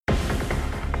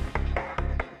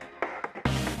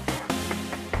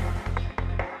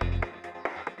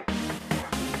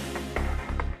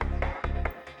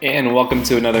And welcome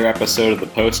to another episode of the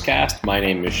Postcast. My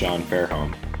name is Sean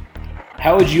Fairholm.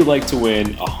 How would you like to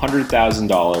win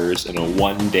 $100,000 in a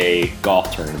one-day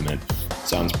golf tournament?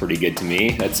 Sounds pretty good to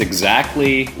me. That's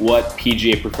exactly what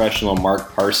PGA professional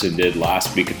Mark Parson did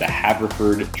last week at the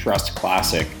Haverford Trust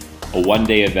Classic, a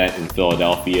one-day event in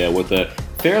Philadelphia with a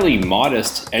fairly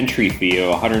modest entry fee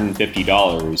of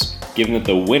 $150, given that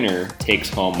the winner takes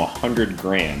home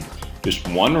 $100,000. Just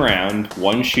one round,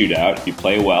 one shootout. If you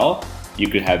play well, you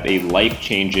could have a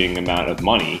life-changing amount of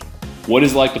money. What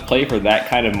is it like to play for that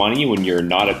kind of money when you're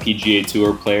not a PGA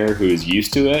Tour player who is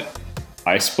used to it?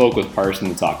 I spoke with Parson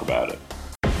to talk about it.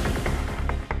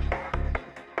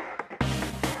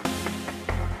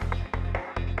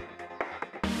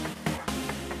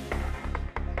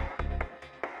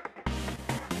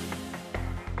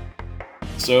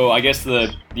 So I guess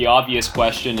the obvious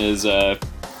question is,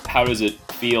 how does it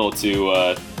feel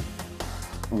to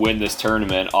win this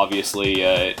tournament? Obviously,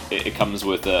 it comes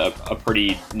with a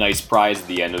pretty nice prize at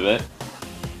the end of it.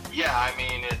 Yeah, I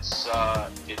mean, it's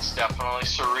definitely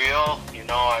surreal. You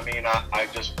know, I mean,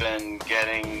 I've just been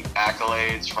getting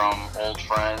accolades from old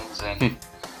friends and,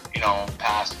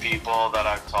 past people that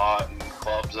I've taught and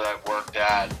clubs that I've worked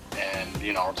at, and,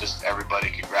 just everybody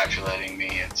congratulating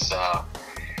me. It's,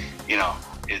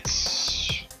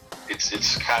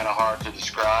 it's kind of hard to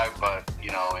describe, but,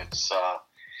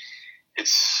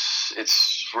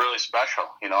 it's really special.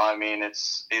 I mean,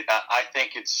 I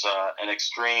think it's an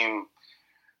extreme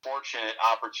fortunate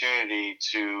opportunity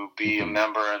to be a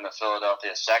member in the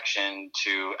Philadelphia section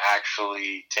to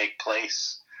actually take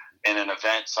place in an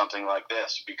event something like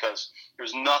this, because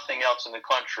there's nothing else in the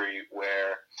country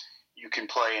where you can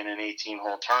play in an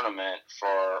 18-hole tournament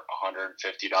for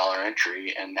 $150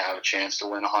 entry and have a chance to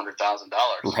win $100,000.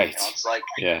 Right. It's like,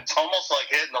 yeah. It's almost like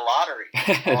hitting the lottery.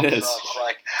 It is. So it's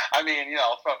like,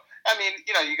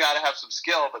 you got to have some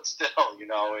skill, but still,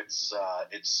 it's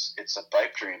a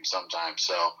pipe dream sometimes.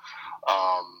 So,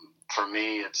 for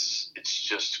me, it's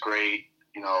just great.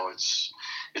 It's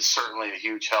certainly a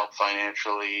huge help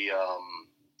financially,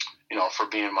 for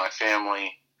being in my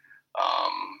family.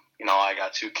 I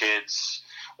got two kids,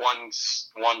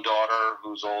 one daughter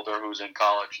who's older, who's in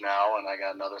college now, and I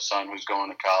got another son who's going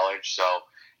to college. So,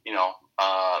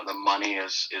 the money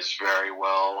is very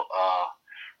well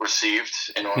received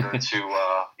in order to,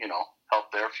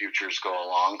 help their futures go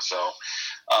along. So,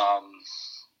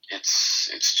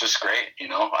 it's just great.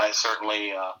 I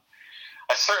certainly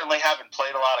haven't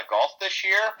played a lot of golf this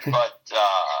year, but,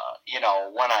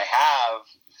 when I have,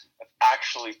 I've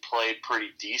actually played pretty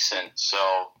decent.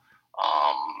 So,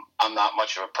 I'm not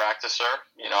much of a practicer,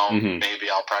 maybe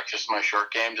I'll practice my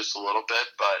short game just a little bit,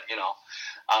 but,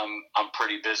 I'm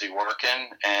pretty busy working,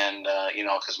 and,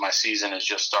 because my season is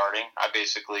just starting. I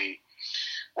basically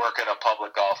work at a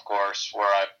public golf course where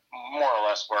I more or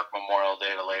less work Memorial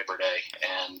Day to Labor Day,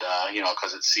 and,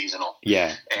 because it's seasonal.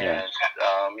 Yeah. And,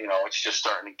 it's just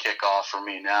starting to kick off for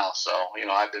me now. So,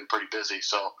 I've been pretty busy.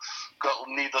 So,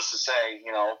 needless to say,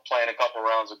 playing a couple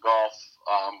rounds of golf,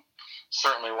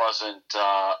 certainly wasn't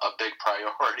a big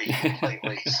priority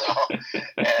lately. So,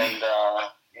 and,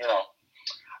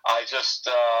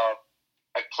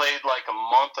 I played like a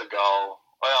month ago.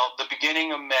 Well, the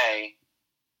beginning of May,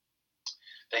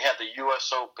 they had the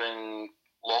U.S. Open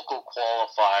local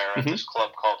qualifier at this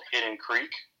club called Hidden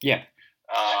Creek. Yeah.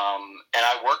 And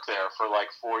I worked there for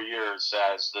like 4 years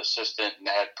as the assistant and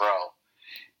head pro.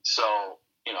 So,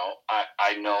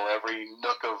 I know every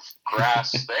nook of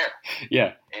grass there.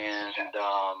 Yeah. And,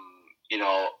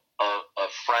 a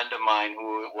friend of mine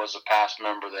who was a past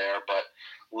member there but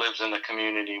lives in the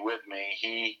community with me,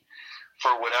 he,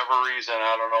 for whatever reason,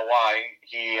 I don't know why,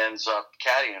 he ends up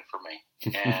caddying for me.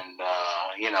 And,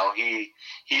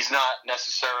 he's not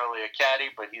necessarily a caddy,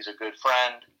 but he's a good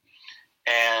friend.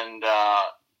 And,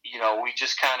 we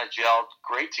just kind of gelled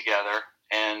great together.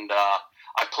 And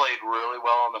I played really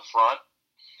well on the front.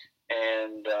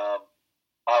 And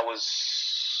I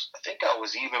think I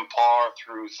was even par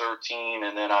through 13,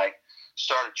 and then I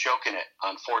started choking it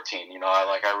on 14.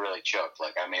 I really choked.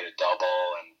 Like, I made a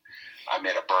double, and I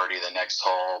made a birdie the next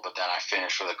hole, but then I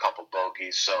finished with a couple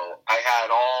bogeys. So I had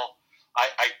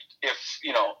if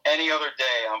any other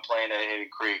day I'm playing at Hidden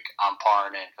Creek, I'm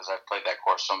parring in because I've played that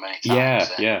course so many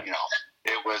times. Yeah.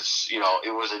 It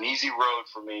was an easy road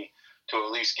for me to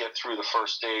at least get through the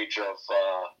first stage of,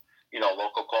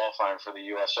 local qualifying for the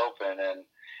U.S. Open, and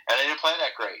I didn't play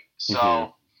that great. So,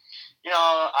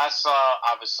 I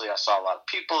saw a lot of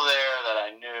people there that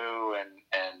I knew,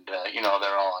 and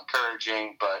they're all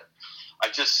encouraging, but I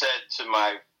just said to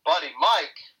my buddy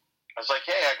Mike, I was like,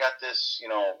 hey, I got this,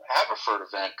 Haverford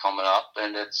event coming up,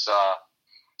 and it's,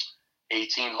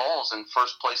 18 holes and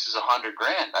first place is $100,000.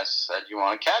 I said, you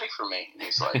want a caddy for me? And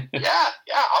he's like, yeah,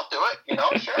 I'll do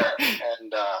it. Sure.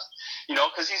 And,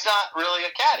 cause he's not really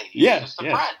a caddy. He's just a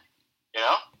friend,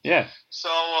 Yeah. So,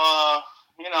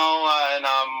 and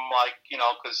I'm like,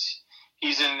 cause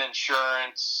he's in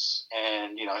insurance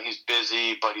and, he's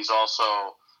busy, but he's also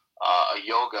a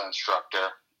yoga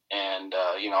instructor. And,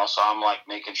 so I'm like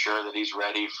making sure that he's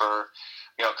ready for,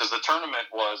 cause the tournament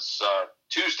was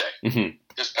Tuesday,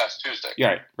 this past Tuesday.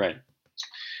 Yeah, right.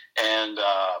 And,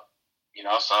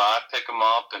 so I pick him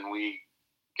up and we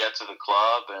get to the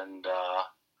club and,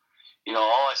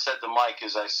 all I said to Mike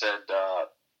is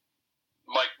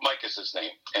Mike is his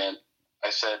name. And I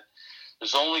said,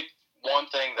 there's only one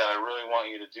thing that I really want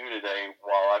you to do today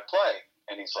while I play.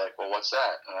 And he's like, well, what's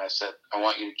that? And I said, I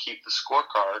want you to keep the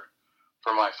scorecard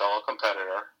for my fellow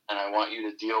competitor, and I want you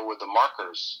to deal with the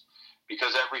markers.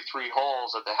 Because every 3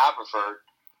 holes at the Haverford,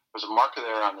 there's a marker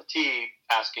there on the tee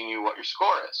asking you what your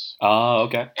score is. Oh,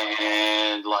 okay.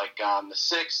 And like on the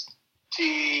 6th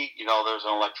tee, there's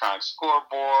an electronic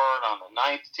scoreboard. On the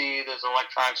 9th tee, there's an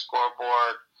electronic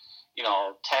scoreboard.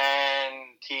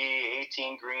 10 tee,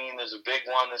 18 green, there's a big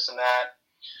one, this and that.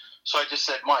 So I just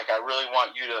said, Mike, I really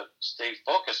want you to stay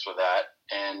focused with that.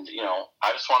 And,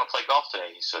 I just want to play golf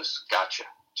today. He says, gotcha.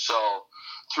 So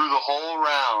through the whole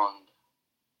round,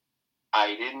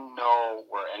 I didn't know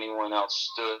where anyone else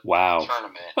stood in the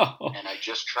tournament. And I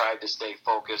just tried to stay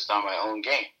focused on my own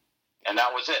game. And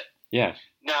that was it. Yeah.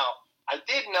 Now, I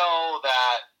did know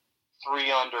that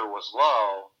 3 under was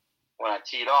low when I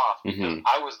teed off because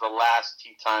I was the last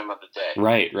tee time of the day.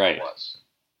 Right. I was.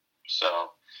 So,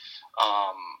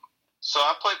 so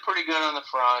I played pretty good on the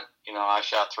front. I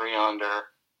shot 3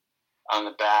 under. On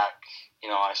the back,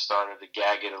 I started to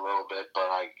gag it a little bit, but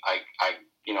I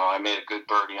made a good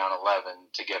birdie on 11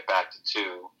 to get back to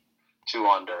 2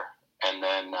 under. And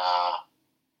then,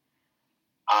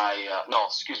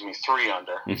 3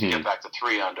 under to get back to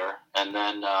 3 under. And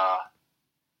then, I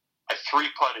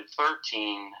 3-putted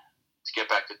 13 to get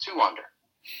back to 2 under.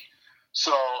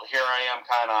 So here I am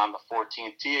kind of on the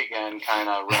 14th tee again, kind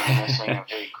of reminiscing of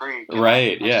Hay Creek.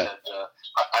 Right,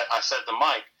 I said to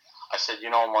Mike,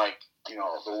 Mike,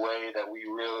 the way that we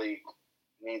really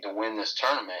need to win this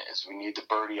tournament is we need to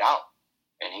birdie out.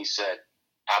 And he said,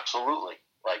 absolutely.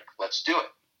 Like, let's do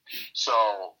it. So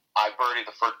I birdied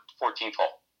the 14th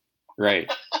hole.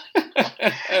 Right.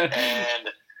 And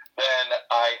then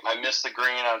I missed the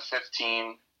green on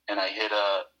 15, and I hit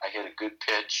a good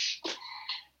pitch,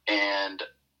 and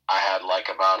I had like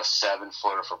about a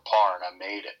 7-footer for par, and I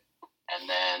made it. And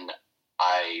then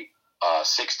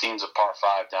 16's a par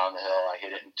 5 down the hill. I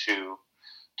hit it in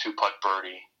 2-putt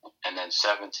birdie, and then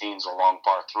 17's a long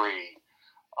par 3.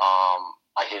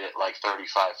 I hit it like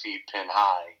 35 feet pin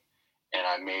high, and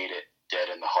I made it dead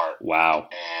in the heart. Wow.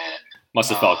 And must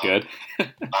have felt good.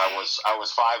 I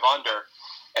was 5 under,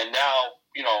 and now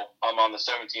I'm on the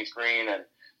 17th green, and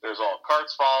there's all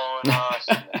carts following us,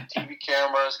 and the TV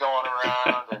cameras going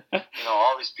around, and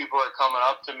all these people are coming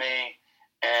up to me,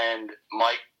 and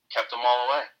Mike kept them all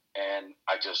away, and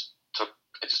I just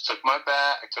took my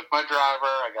bat, I took my driver,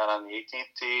 I got on the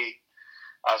 18th tee.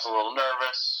 I was a little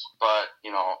nervous, but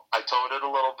I towed it a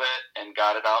little bit and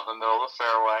got it out in the middle of the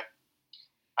fairway.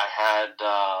 I had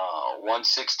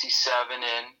 167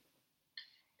 in,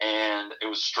 and it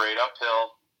was straight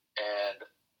uphill, and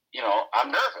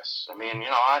I'm nervous. I mean,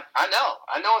 I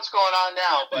know what's going on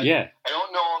now, but yeah. I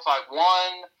don't know if I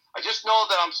won. I just know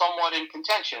that I'm somewhat in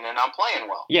contention and I'm playing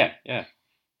well. Yeah.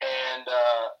 And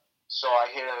so I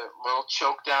hit a little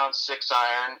choke down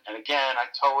 6-iron, and again I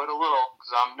tow it a little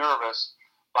because I'm nervous,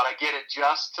 but I get it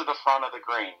just to the front of the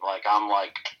green, like I'm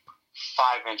like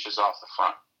 5 inches off the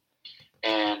front,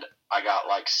 and I got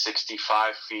like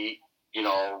 65 feet,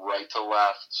 right to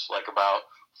left, like about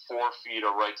 4 feet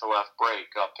of right to left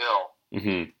break uphill,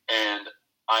 and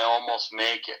I almost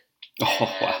make it,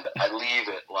 and I leave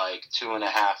it like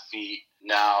 2.5 feet.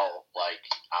 Now, like,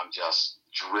 I'm just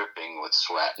dripping with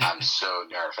sweat. I'm so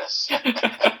nervous. I'm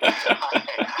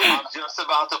just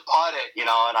about to putt it, and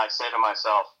I say to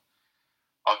myself,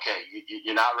 okay,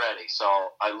 you're not ready. So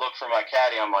I look for my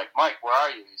caddy. I'm like, Mike, where are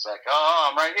you? He's like, oh,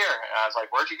 I'm right here. And I was like,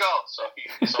 where'd you go? So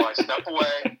I step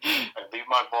away. I leave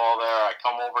my ball there. I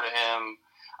come over to him.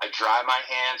 I dry my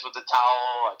hands with the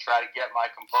towel. I try to get my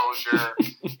composure.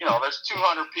 There's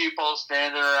 200 people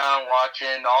standing around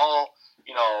watching, all,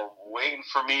 waiting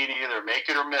for me to either make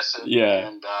it or miss it. Yeah.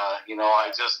 And,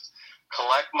 I just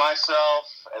collect myself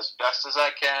as best as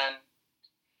I can,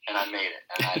 and I made it,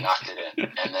 and I knocked it in.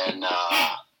 And then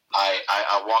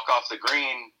I walk off the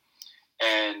green,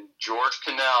 And George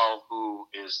Cannell, who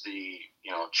is the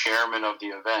chairman of the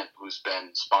event, who's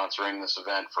been sponsoring this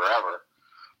event forever,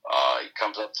 he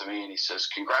comes up to me and he says,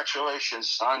 "Congratulations,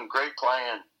 son! Great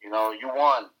playing. You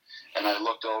won." And I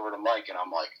looked over to Mike and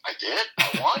I'm like, "I did? I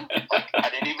won? Like, I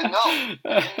didn't even know.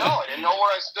 I didn't know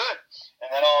where I stood."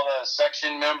 And then all the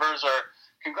section members are,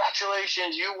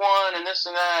 "Congratulations, you won," and this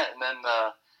and that. And then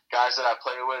the guys that I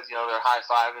play with, they're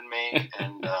high-fiving me.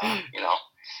 And,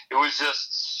 it was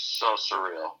just so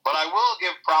surreal. But I will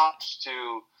give props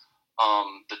to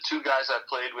the two guys I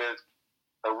played with.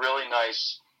 A really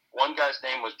nice. One guy's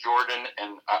name was Jordan,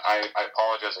 and I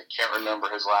apologize, I can't remember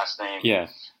his last name. Yeah.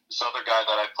 This other guy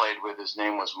that I played with, his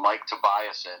name was Mike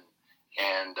Tobiasen.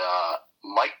 And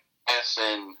Mike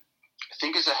Tobiasen, I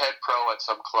think, is a head pro at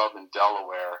some club in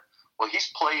Delaware. Well,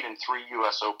 he's played in 3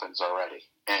 U.S. Opens already.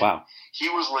 And wow. He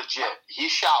was legit. He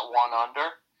shot 1 under,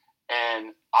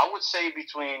 and I would say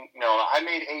between, I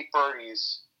made 8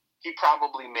 birdies. He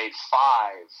probably made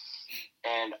 5.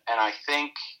 And I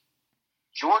think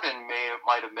Jordan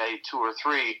might have made 2 or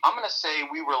 3. I'm going to say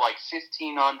we were like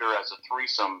 15 under as a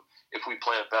threesome if we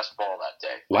played best ball that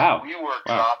day. Wow. We were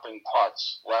dropping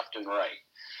putts left and right.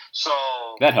 So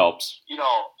that helps.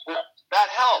 That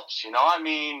helps.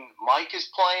 Mike is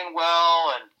playing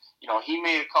well, and he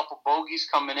made a couple bogeys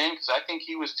coming in because I think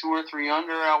he was 2 or 3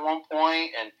 under at one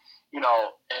point, and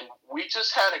and we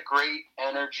just had a great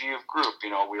energy of group. We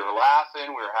were laughing,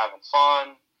 we were having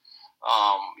fun.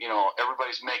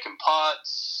 Everybody's making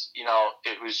putts.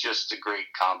 It was just a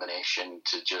great combination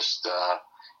to just,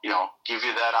 give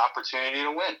you that opportunity to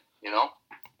win,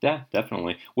 Yeah,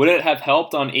 definitely. Would it have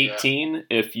helped on 18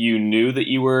 if you knew that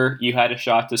you had a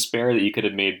shot to spare, that you could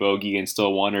have made bogey and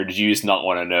still won, or did you just not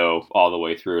want to know all the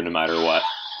way through no matter what?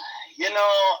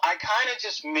 I kind of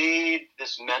just made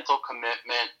this mental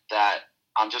commitment that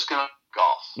I'm just going to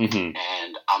golf. Mm-hmm.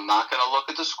 And I'm not going to look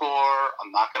at the score.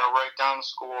 I'm not going to write down the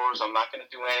scores. I'm not going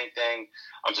to do anything.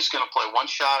 I'm just going to play one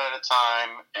shot at a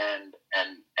time. And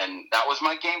that was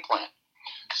my game plan.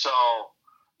 So,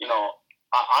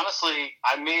 honestly,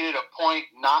 I made it a point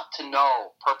not to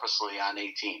know purposely on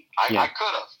 18. I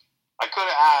could have. I could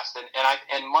have asked.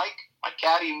 And Mike, my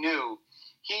caddy, knew.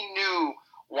 He knew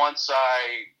once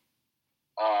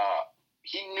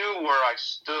he knew where I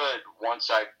stood once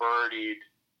I birdied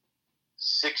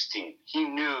 16. He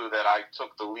knew that I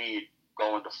took the lead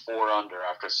going to 4 under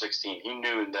after 16. He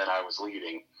knew that I was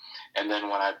leading. And then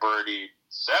when I birdied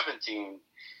 17,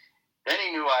 then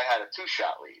he knew I had a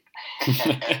 2-shot lead.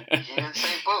 And he didn't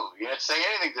say boo. He didn't say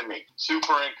anything to me.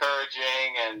 Super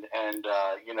encouraging, and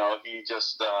he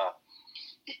just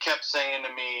he kept saying to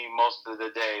me most of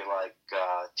the day, like,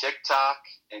 tick-tock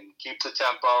and keep the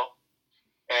tempo.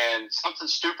 And something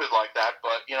stupid like that,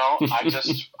 but,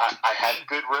 I had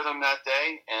good rhythm that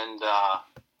day. And,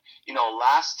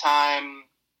 last time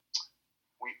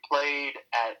we played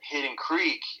at Hidden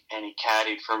Creek and he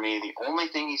caddied for me, the only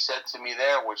thing he said to me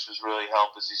there, which was really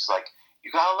helpful, is he's like,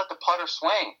 "You got to let the putter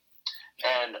swing."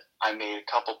 And I made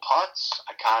a couple putts.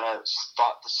 I kind of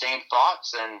thought the same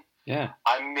thoughts. And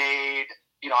I made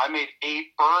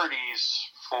 8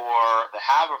 birdies for the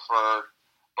Haverford,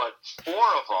 but 4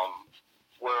 of them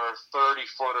were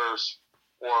 30-footers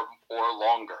or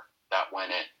longer that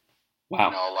went in.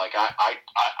 Wow.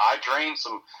 I drained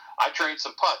some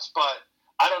putts, but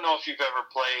I don't know if you've ever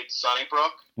played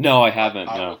Sunnybrook. No, I haven't.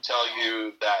 I will tell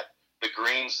you that the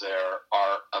greens there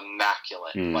are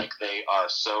immaculate. Like, they are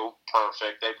so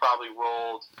perfect. They probably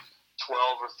rolled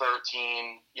 12 or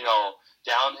 13.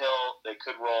 Downhill they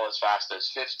could roll as fast as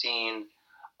 15.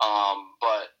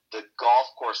 But the golf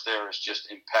course there is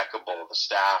just impeccable. The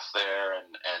staff there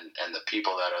and the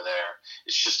people that are there.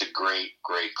 It's just a great,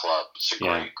 great club. It's a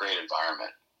great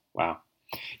environment. Wow.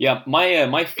 Yeah,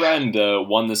 my friend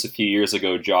won this a few years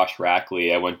ago, Josh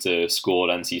Rackley. I went to school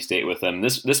at NC State with him.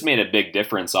 This made a big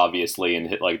difference, obviously, in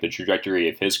the trajectory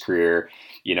of his career.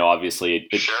 Obviously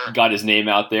it got his name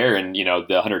out there, and the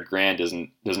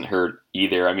 $100,000 doesn't hurt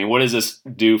either. I mean, what does this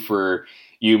do for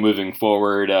you moving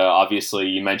forward? Obviously,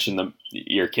 you mentioned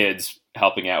your kids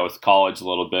helping out with college a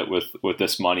little bit with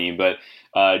this money, but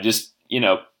just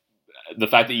the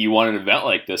fact that you won an event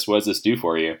like this, what does this do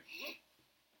for you?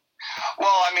 Well,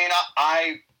 I mean,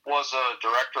 I was a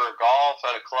director of golf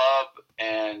at a club,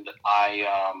 and I've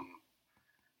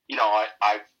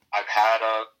had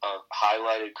a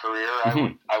highlighted career.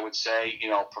 I would say,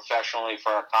 professionally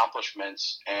for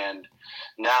accomplishments, and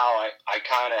now I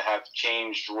kind of have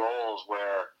changed roles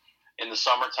where in the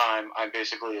summertime I'm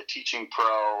basically a teaching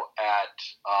pro at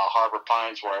Harbor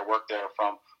Pines, where I work there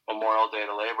from Memorial Day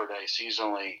to Labor Day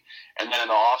seasonally, and then in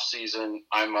the off season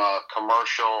I'm a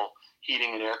commercial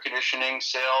heating and air conditioning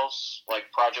sales,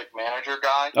 like project manager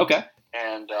guy. Okay.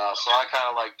 And so I kind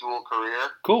of like dual career.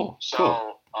 Cool. So,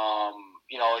 cool.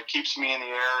 It keeps me in the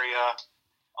area.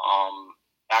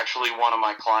 Actually, one of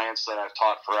my clients that I've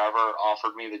taught forever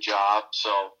offered me the job. So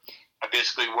I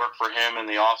basically work for him in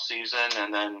the off season,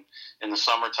 and then in the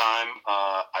summertime,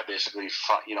 I basically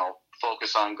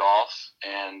focus on golf,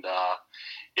 and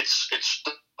it's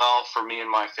well for me and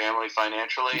my family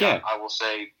financially. Yeah. I will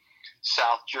say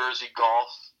South Jersey golf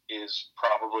is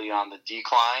probably on the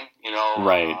decline.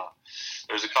 Right.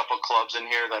 There's a couple of clubs in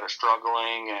here that are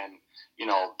struggling, and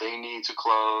they need to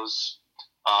close.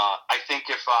 I think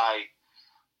if I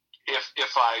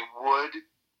would,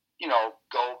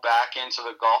 go back into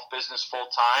the golf business full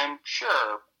time,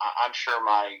 sure, I'm sure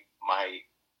my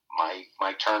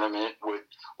tournament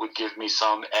would give me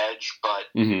some edge, but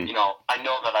I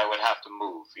know that I would have to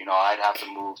move. I'd have to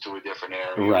move to a different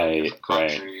area, right, different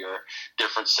country, or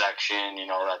different section,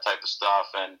 that type of stuff.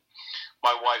 And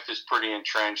my wife is pretty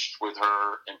entrenched with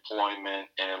her employment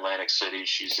in Atlantic City.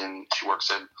 She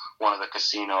works at one of the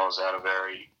casinos at a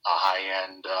very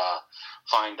high-end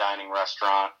fine dining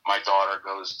restaurant. My daughter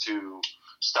goes to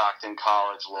Stockton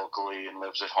College locally and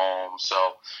lives at home.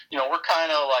 So, we're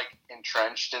kind of like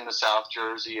entrenched in the South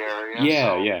Jersey area.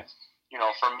 Yeah, so, yeah.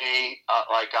 For me,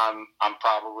 I'm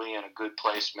probably in a good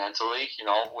place mentally,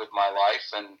 with my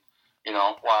life. And,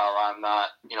 while I'm not,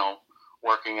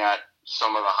 working at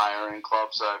some of the higher end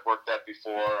clubs that I've worked at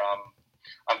before,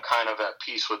 I'm kind of at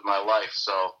peace with my life.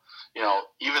 So,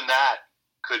 even that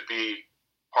could be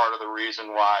part of the reason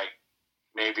why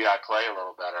maybe I play a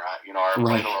little better, or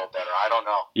played a little better. I don't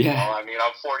know. Yeah. I'm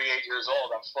 48 years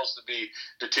old. I'm supposed to be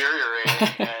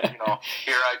deteriorating, and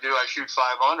here I do. I shoot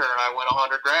 500 and I win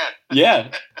 $100,000.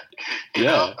 Yeah.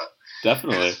 Yeah.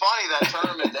 Definitely. And it's funny that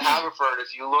tournament, the Haverford.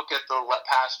 If you look at the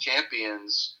past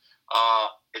champions,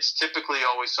 it's typically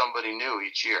always somebody new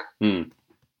each year.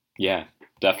 Yeah,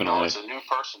 definitely. It's a new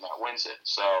person that wins it.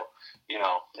 So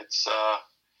it's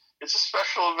a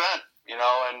special event.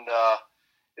 And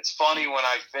it's funny when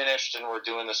I finished and we're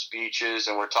doing the speeches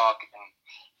and we're talking.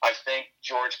 I think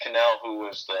George Cannell, who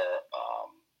was the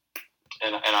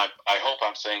and I hope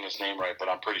I'm saying his name right, but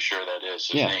I'm pretty sure that is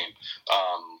his name.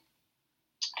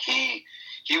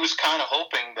 He was kind of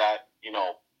hoping that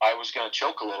I was going to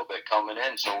choke a little bit coming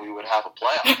in, so we would have a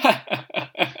playoff.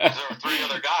 There were three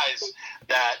other guys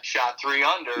that shot 3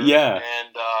 under. Yeah.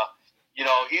 And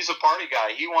he's a party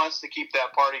guy. He wants to keep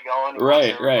that party going. He wants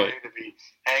everybody to be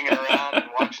hanging around and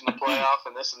watching the playoff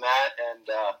and this and that. And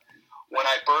when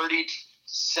I birdied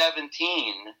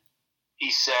 17,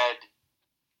 he said,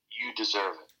 "You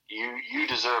deserve it. You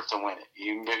deserve to win it.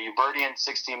 You birdie in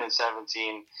 16 and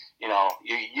 17.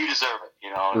 You deserve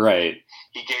it. Right.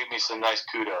 He gave me some nice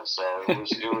kudos. So it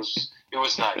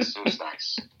was nice. It was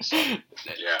nice. So,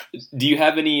 yeah. Do you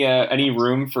have any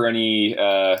room for any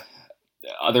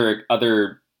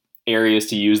other areas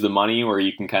to use the money where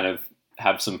you can kind of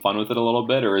have some fun with it a little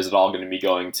bit, or is it all going to be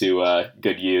going to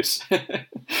good use?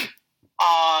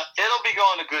 It'll be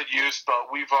going to good use,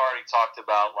 but we've already talked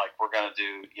about we're going to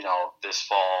do this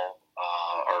fall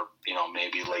or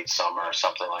maybe late summer or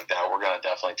something like that. We're going to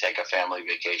definitely take a family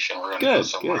vacation. We're going to go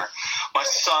somewhere. Good. My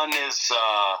son is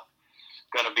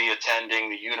going to be attending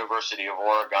the University of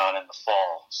Oregon in the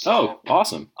fall. So,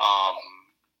 awesome.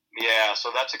 Yeah,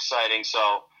 so that's exciting. So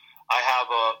I have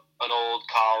an old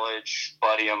college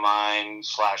buddy of mine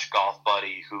 / golf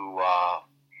buddy who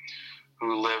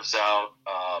lives out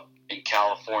in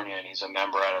California, and he's a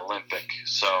member at Olympic.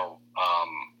 So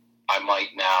I might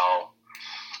now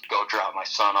go drop my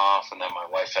son off, and then my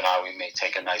wife and we may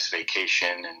take a nice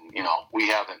vacation. And we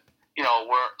haven't.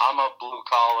 I'm a blue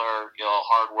collar,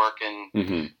 hard working,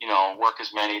 work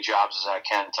as many jobs as I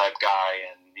can type guy,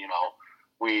 and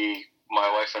my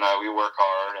wife and we work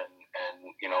hard,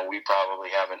 and we probably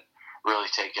haven't really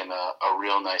taken a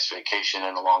real nice vacation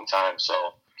in a long time. So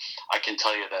I can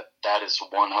tell you that is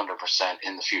 100%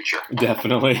 in the future.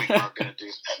 Definitely. We are going to do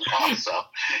that now. So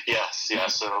yes,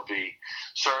 it'll be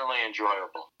certainly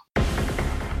enjoyable.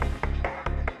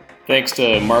 Thanks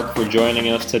to Mark for joining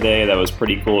us today. That was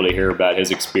pretty cool to hear about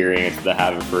his experience at the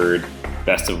Haverford.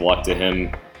 Best of luck to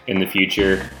him in the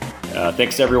future.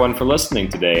 Thanks to everyone for listening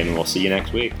today, and we'll see you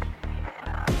next week.